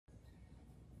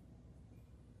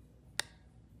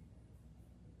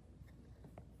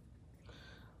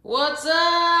What's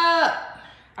up?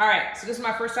 All right, so this is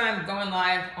my first time going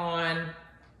live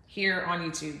here on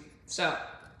YouTube. So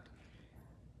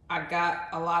I've got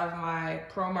a lot of my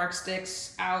ProMark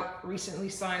sticks out, recently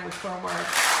signed with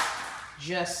ProMark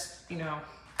just, in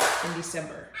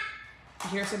December. You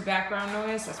hear some background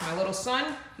noise? That's my little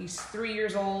son. He's 3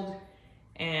 years old,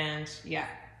 and yeah.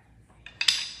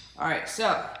 All right,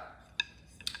 so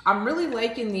I'm really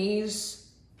liking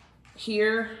these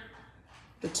here.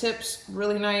 The tip's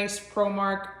really nice.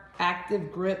 ProMark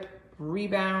Active Grip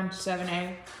Rebound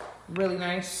 7A, really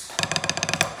nice.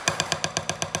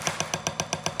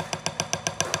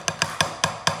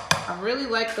 I really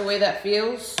like the way that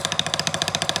feels.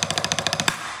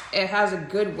 It has a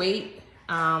good weight.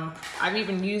 I've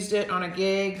even used it on a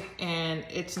gig and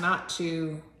it's not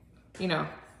too,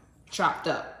 chopped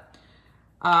up.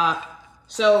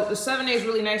 So the 7A is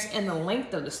really nice and the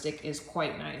length of the stick is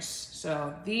quite nice.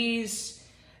 So these,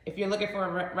 if you're looking for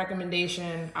a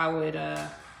recommendation, I would,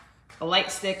 a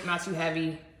light stick, not too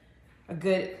heavy, a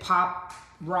good pop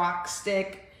rock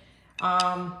stick.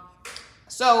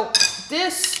 So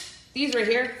these right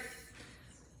here,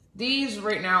 these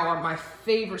right now are my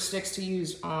favorite sticks to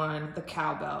use on the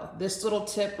cowbell. This little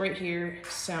tip right here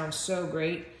sounds so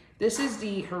great. This is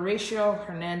the Horatio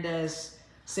Hernandez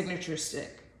signature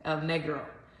stick of Negro.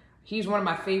 He's one of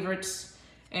my favorites.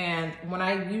 And when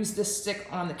I used this stick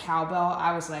on the cowbell,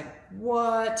 I was like,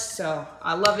 what? So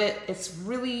I love it. It's a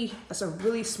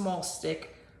really small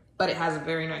stick, but it has a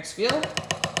very nice feel,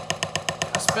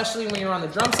 especially when you're on the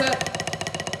drum set.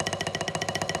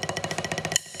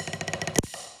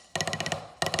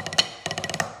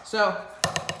 So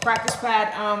practice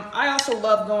pad. I also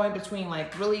love going between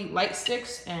like really light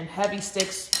sticks and heavy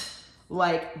sticks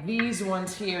like these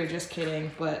ones here, just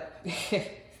kidding, but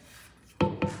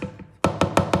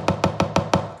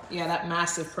yeah, that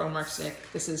massive ProMark stick.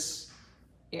 This is,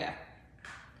 yeah,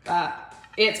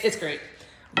 it's great.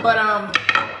 But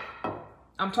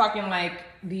I'm talking like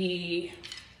the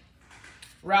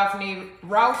Ralph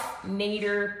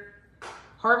Nader,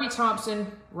 Harvey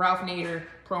Thompson, Ralph Nader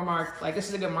ProMark. Like, this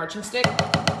is a good marching stick.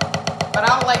 But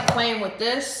I like playing with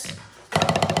this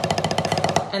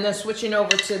and then switching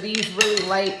over to these really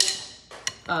light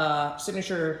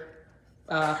signature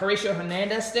Horatio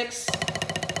Hernandez sticks.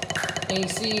 And you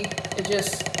see, it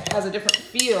just has a different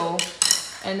feel.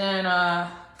 And then I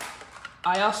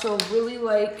also really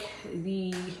like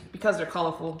because they're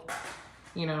colorful,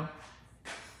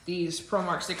 these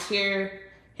ProMark sticks here,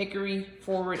 Hickory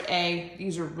Forward A.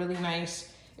 These are really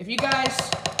nice. If you guys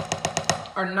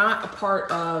are not a part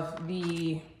of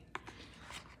the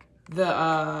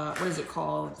what is it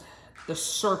called? The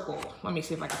circle. Let me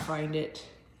see if I can find it.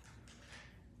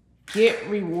 Get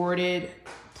Rewarded.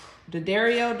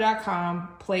 D'Addario.com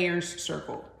Players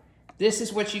Circle. This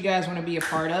is what you guys want to be a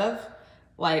part of.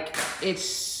 Like, it's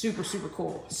super, super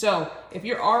cool. So if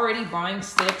you're already buying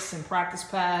sticks and practice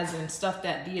pads and stuff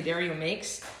that D'Addario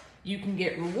makes, you can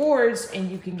get rewards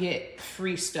and you can get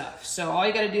free stuff. So all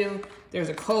you got to do, there's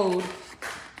a code,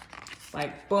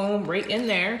 like boom, right in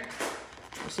there.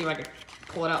 Let's see if I can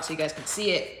pull it out so you guys can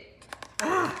see it.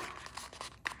 All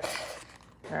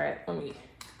right,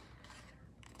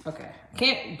 okay,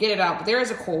 can't get it out, but there's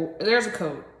a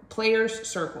code, Players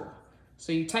Circle.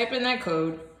 So you type in that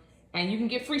code and you can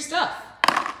get free stuff.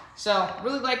 So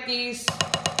really like these.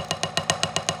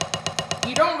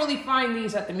 You don't really find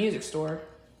these at the music store.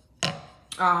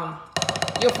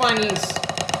 You'll find these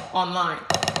online.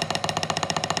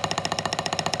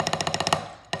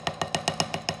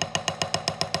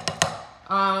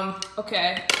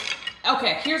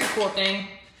 Okay, here's a cool thing.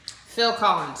 Phil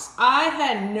Collins. I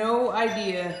had no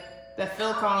idea that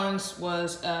Phil Collins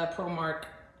was a ProMark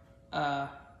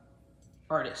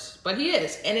artist, but he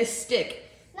is, and his stick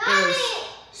is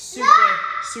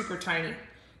super tiny.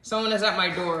 Someone is at my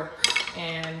door,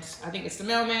 and I think it's the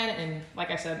mailman, and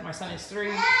like I said, my son is 3,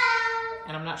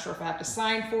 and I'm not sure if I have to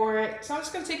sign for it, so I'm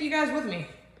just gonna take you guys with me.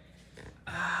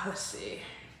 Let's see.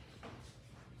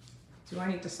 Do I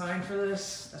need to sign for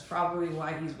this? That's probably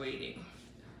why he's waiting.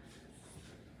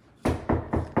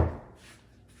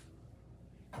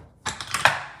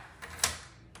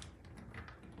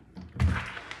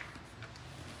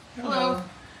 Hello.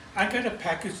 I got a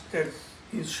package that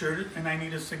is shirted and I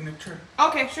need a signature.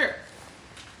 Okay, sure.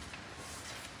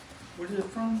 Where is it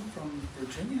from? From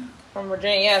Virginia? From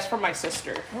Virginia, yeah, it's from my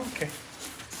sister. Okay.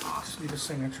 Just need a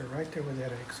signature right there where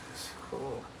that X is.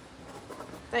 Cool.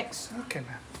 Thanks. Okay,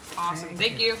 man. Awesome,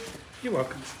 thank you. You're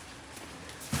welcome.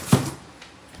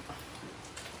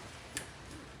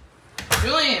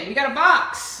 Julian, we got a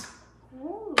box.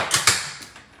 Ooh.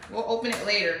 We'll open it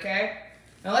later, okay?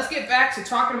 Now let's get back to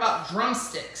talking about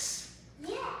drumsticks.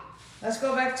 Yeah. Let's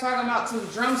go back to talking about some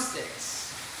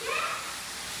drumsticks.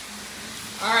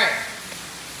 Yeah. All right.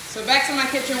 So back to my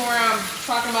kitchen where I'm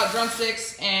talking about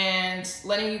drumsticks and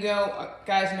letting you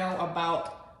guys know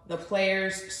about the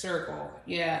Player's Circle.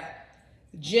 Yeah.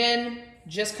 Jen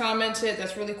just commented,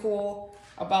 that's really cool,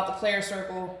 about the Player's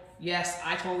Circle. Yes,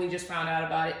 I totally just found out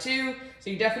about it too. So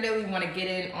you definitely want to get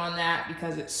in on that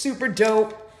because it's super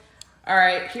dope. All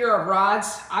right, here are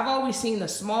rods. I've always seen the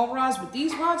small rods, but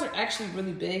these rods are actually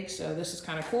really big, so this is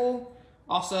kind of cool.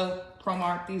 Also,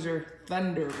 ProMark, these are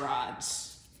thunder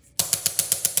rods.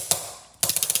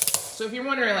 So if you're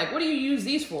wondering, like, what do you use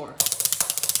these for?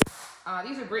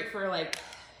 These are great for, like,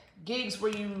 gigs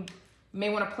where you may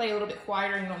want to play a little bit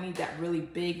quieter and you don't need that really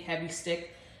big, heavy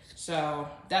stick. So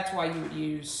that's why you would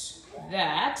use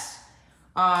that.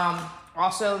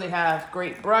 Also, they have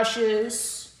great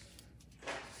brushes.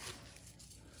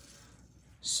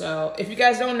 So if you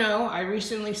guys don't know, I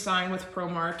recently signed with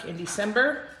ProMark in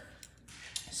December.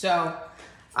 So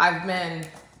I've been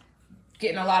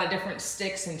getting a lot of different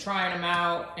sticks and trying them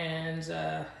out. And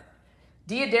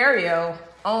Diodario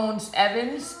owns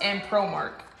Evans and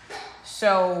ProMark.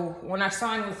 So when I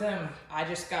signed with them, I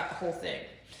just got the whole thing.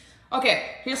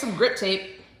 Okay, here's some grip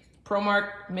tape.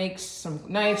 ProMark makes some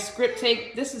nice grip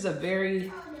tape. This is a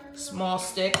very small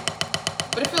stick,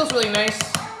 but it feels really nice.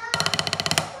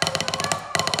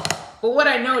 But what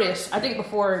I noticed, I think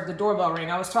before the doorbell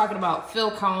rang, I was talking about Phil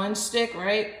Collins stick,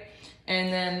 right?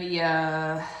 And then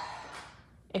the,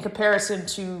 in comparison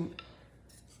to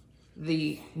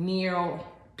the Neil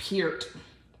Peart,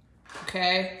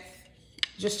 okay?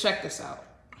 Just check this out.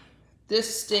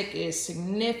 This stick is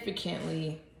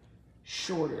significantly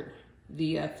shorter,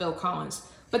 the Phil Collins.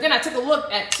 But then I took a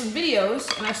look at some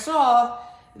videos and I saw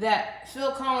that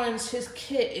Phil Collins, his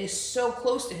kit is so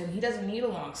close to him, he doesn't need a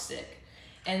long stick.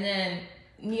 And then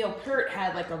Neil Peart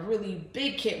had like a really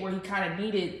big kit where he kind of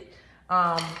needed,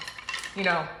 you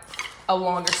know, a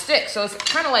longer stick. So it's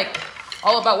kind of like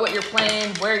all about what you're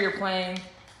playing, where you're playing,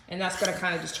 and that's gonna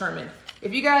kind of determine.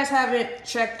 If you guys haven't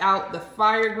checked out the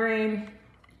Fire Grain,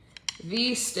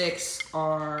 these sticks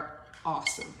are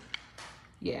awesome.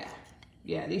 Yeah,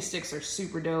 these sticks are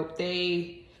super dope.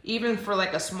 They, even for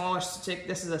like a smaller stick,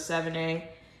 this is a 7A,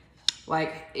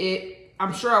 like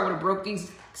I'm sure I would have broke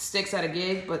these sticks at a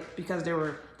gig, but because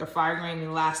they're Fire Grain, they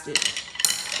lasted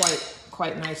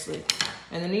quite nicely.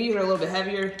 And then these are a little bit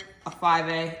heavier, a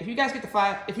 5A. If you guys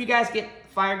get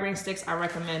Fire Grain sticks, I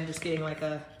recommend just getting like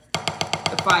a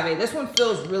 5A. This one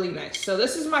feels really nice. So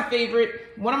this is my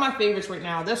favorite, one of my favorites right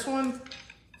now. This one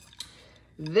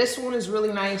is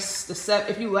really nice.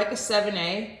 If you like a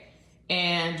 7A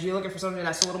and you're looking for something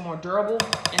that's a little more durable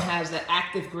and has that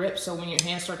active grip, so when your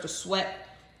hands start to sweat,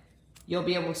 you'll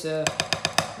be able to,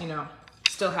 you know,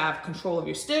 still have control of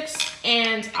your sticks.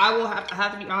 And I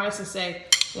have to be honest and say,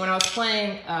 when I was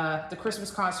playing the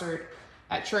Christmas concert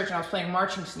at church and I was playing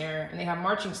marching snare, and they have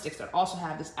marching sticks that also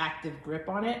have this active grip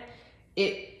on it,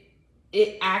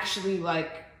 it actually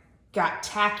like got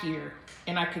tackier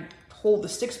and I could hold the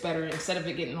sticks better instead of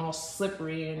it getting all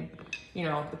slippery and, you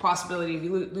know, the possibility of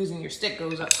you losing your stick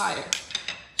goes up higher.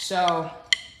 So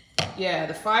yeah,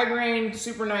 the Fire Grain,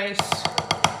 super nice.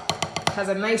 Has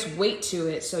a nice weight to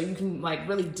it, so you can like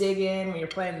really dig in when you're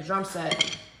playing the drum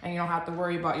set and you don't have to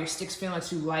worry about your sticks feeling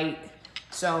too light.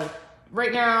 So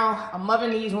right now, I'm loving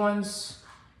these ones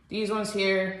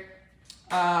here.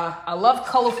 I love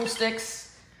colorful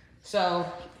sticks. So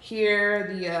here,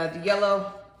 the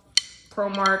yellow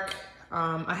ProMark.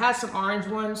 I had some orange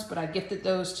ones, but I gifted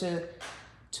those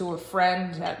to a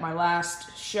friend at my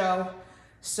last show.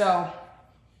 So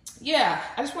yeah,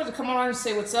 I just wanted to come on and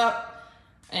say what's up.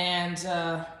 And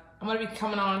I'm gonna be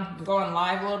going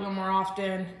live a little bit more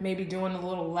often, maybe doing a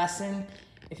little lesson.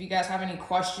 If you guys have any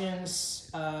questions,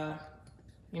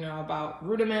 you know, about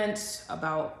rudiments,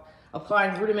 about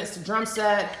applying rudiments to drum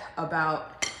set,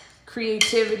 about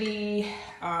creativity,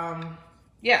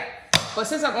 yeah. But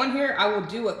since I'm on here, I will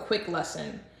do a quick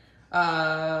lesson.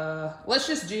 Let's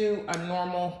just do a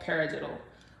normal paradiddle.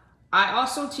 I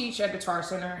also teach at Guitar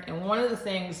Center, and one of the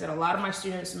things that a lot of my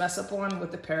students mess up on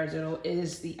with the paradiddle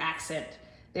is the accent.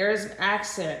 There is an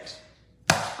accent,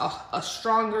 a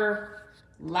stronger,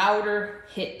 louder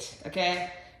hit,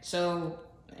 okay? So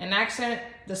an accent,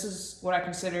 this is what I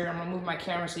consider, I'm gonna move my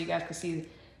camera so you guys can see,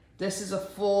 this is a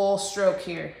full stroke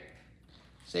here.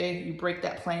 See, you break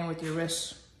that plane with your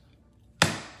wrist,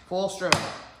 full stroke.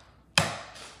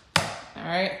 All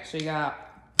right, so you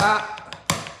got bop,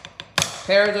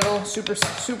 paradiddle,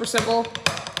 super simple.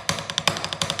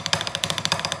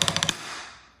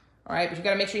 All right, but you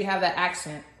gotta make sure you have that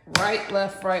accent. Right,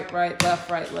 left, right,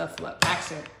 left, left.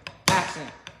 Accent, accent,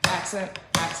 accent,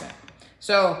 accent.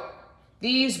 So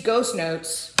these ghost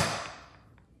notes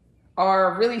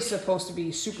are really supposed to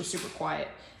be super, super quiet.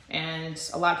 And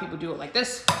a lot of people do it like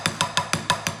this.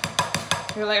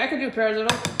 You're like, I could do a paradiddle,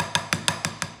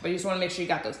 but you just want to make sure you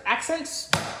got those accents.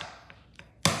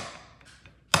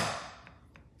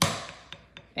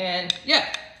 And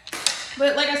yeah,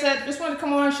 but like I said, just wanted to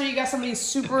come on and show you guys some of these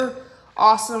super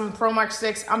awesome ProMark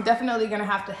sticks. I'm definitely gonna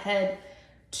have to head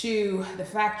to the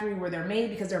factory where they're made,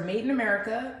 because they're made in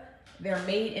America. They're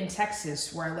made in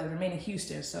Texas, where I live. They're made in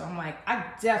Houston. So I'm like, I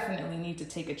definitely need to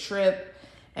take a trip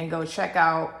and go check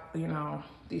out, you know,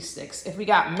 these sticks. If we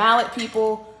got mallet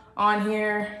people on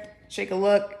here, take a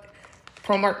look.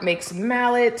 ProMark makes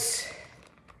mallets.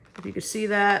 If you can see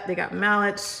that, they got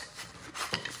mallets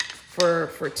for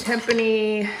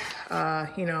timpani,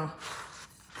 you know,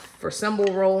 for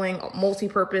cymbal rolling,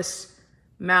 multi-purpose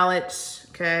mallets,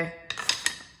 okay?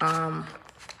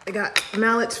 They got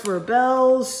mallets for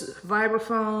bells,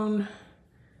 vibraphone,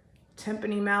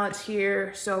 timpani mallets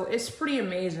here. So it's pretty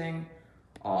amazing,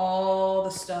 all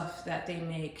the stuff that they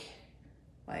make.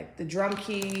 Like the drum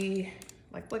key,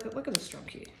 like look at this drum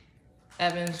key.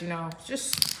 Evans, you know,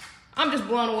 just, I'm just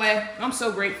blown away. I'm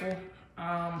so grateful.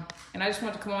 And I just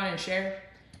want to come on and share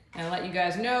and let you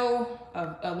guys know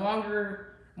a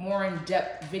longer, more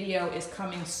in-depth video is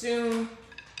coming soon.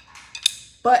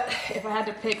 But if I had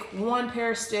to pick one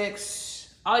pair of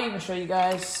sticks, I'll even show you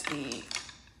guys the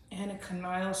Anna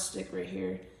Canile stick right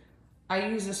here. I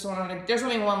use this one, there's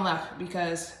only one left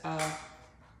because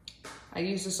I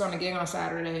used this on a gig on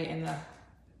Saturday and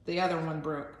the other one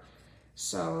broke.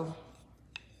 So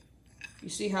you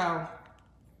see how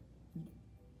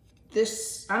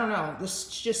this, I don't know, this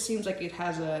just seems like it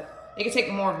has it could take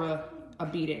more of a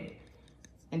beating.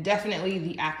 And definitely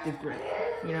the active grip,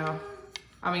 you know?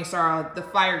 I mean, sorry, the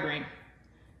fire grain.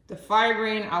 The fire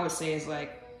grain, I would say, is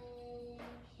like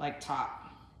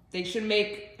top. They should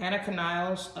make Anna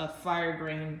Canile's a fire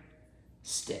grain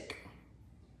stick.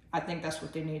 I think that's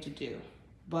what they need to do.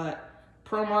 But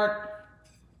ProMark,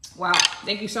 wow,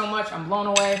 thank you so much. I'm blown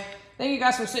away. Thank you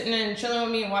guys for sitting in and chilling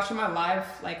with me and watching my live.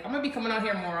 Like, I'm gonna be coming out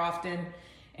here more often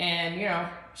and, you know,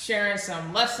 sharing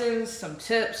some lessons, some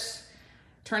tips,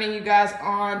 turning you guys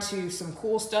on to some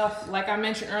cool stuff like I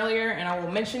mentioned earlier, and I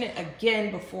will mention it again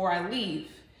before I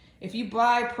leave. If you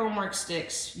buy ProMark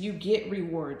sticks, you get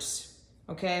rewards,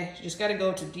 okay? You just gotta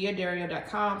go to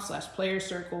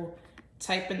diadario.com/playercircle,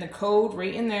 type in the code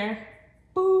right in there,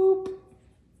 boop,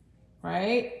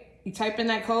 right? You type in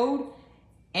that code,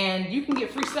 and you can get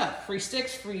free stuff, free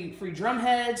sticks, free drum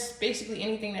heads, basically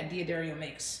anything that Diadario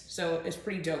makes. So it's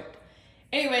pretty dope.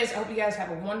 Anyways, I hope you guys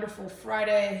have a wonderful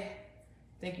Friday.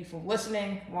 Thank you for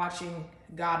listening, watching.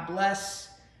 God bless.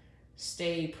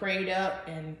 Stay prayed up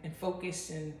and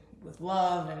focused and with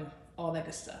love and all that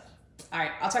good stuff. All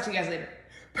right, I'll talk to you guys later.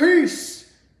 Peace.